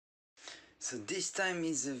So this time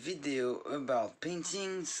is a video about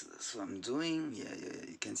paintings. So I'm doing,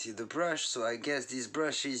 you can see the brush. So I guess this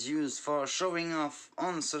brush is used for showing off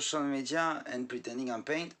on social media and pretending I'm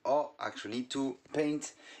paint, or actually to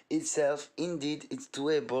paint itself. Indeed, it's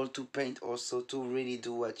doable to paint also, to really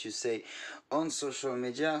do what you say on social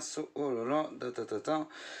media. So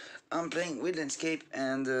I'm playing with landscape,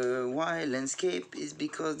 and why landscape is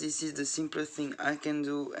because this is the simplest thing I can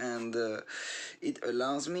do, and it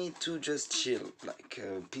allows me to just chill, like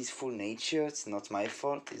peaceful nature. It's not my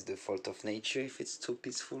fault, it's the fault of nature if it's too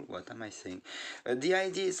peaceful. What am I saying? The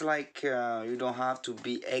idea is like you don't have to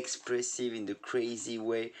be expressive in the crazy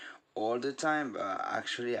way all the time.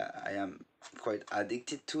 Actually, I am quite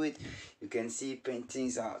addicted to it. You can see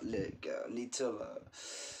paintings are like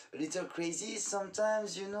little crazy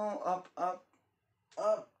sometimes, you know, up and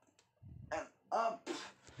up.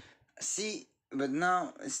 See, but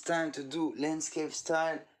now it's time to do landscape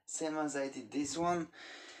style, same as I did this one,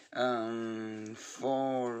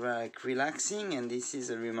 for like relaxing. And this is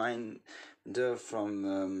a reminder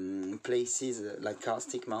from places like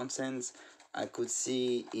Caustic Mountains I could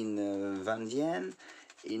see in Van Dien,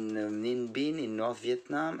 in Ninh Binh in North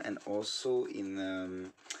Vietnam, and also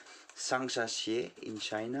in Shangxia in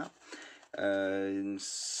China. There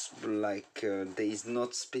is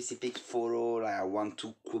not specific photo like I want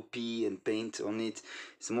to copy and paint on it.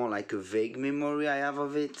 It's more like a vague memory I have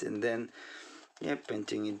of it, and then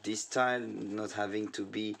painting it this style, not having to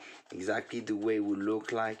be exactly the way it would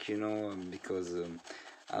look like, you know, because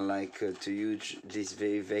I like to use this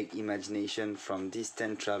very vague imagination from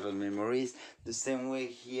distant travel memories, the same way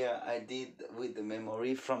here I did with the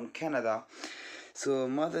memory from Canada. So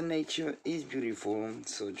Mother Nature is beautiful.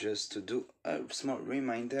 So just to do a small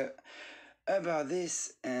reminder about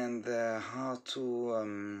this, and how to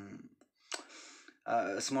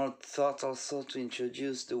a small thought also to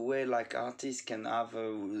introduce the way like artists can have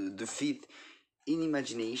the feet in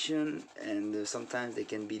imagination, and sometimes they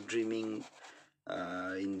can be dreaming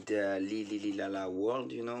in the li la la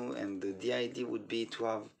world, you know, and the idea would be to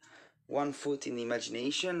have one foot in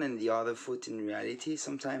imagination and the other foot in reality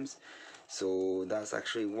sometimes. So that's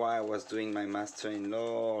actually why I was doing my master in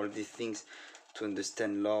law, all these things to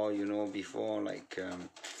understand law, you know, before, like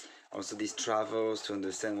also these travels to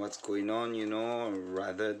understand what's going on, you know,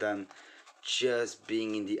 rather than just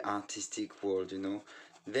being in the artistic world, you know.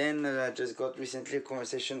 Then I just got recently a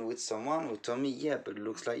conversation with someone who told me, yeah, but it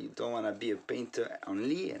looks like you don't want to be a painter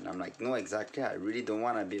only. And I'm like, no, exactly, I really don't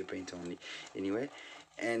want to be a painter only anyway.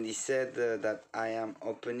 And he said that I am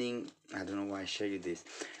opening, I don't know why I share you this,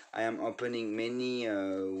 I am opening many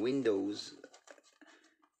windows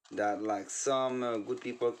that like some good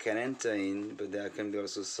people can enter in, but there can be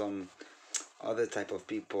also some other type of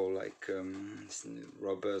people like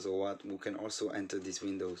robbers or what, who can also enter these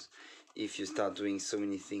windows if you start doing so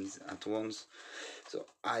many things at once. So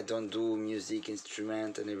I don't do music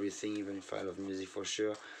instrument and everything, even if I love music for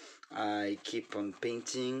sure. I keep on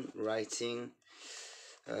painting, writing,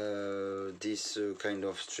 this kind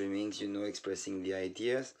of streamings, you know, expressing the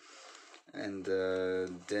ideas, and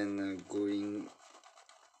then going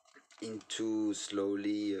into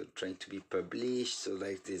slowly trying to be published. So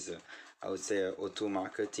like this I would say auto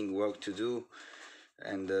marketing work to do,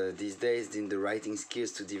 and these days in the writing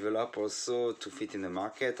skills to develop also to fit in the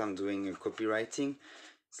market. I'm doing copywriting.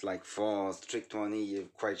 It's like for strict money you're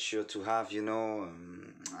quite sure to have, you know,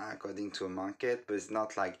 according to a market, but it's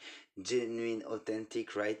not like genuine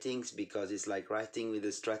authentic writings, because it's like writing with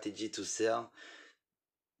a strategy to sell.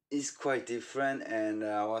 It's quite different, and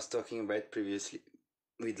I was talking about previously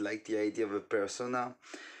with like the idea of a persona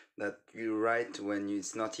that you write when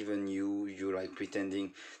it's not even you, you're like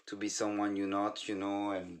pretending to be someone you're not, you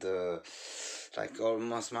know, and like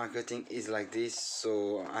almost marketing is like this.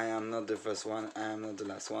 So I am not the first one, I am not the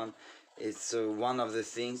last one. It's one of the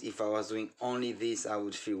things. If I was doing only this I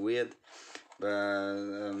would feel weird, but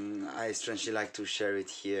I strangely like to share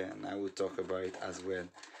it here, and I will talk about it as well.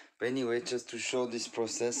 But anyway, just to show this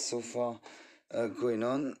process so far going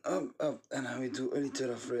on, and I will do a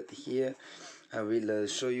little of red here. I will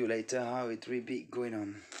show you later how it will be going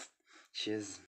on. Cheers.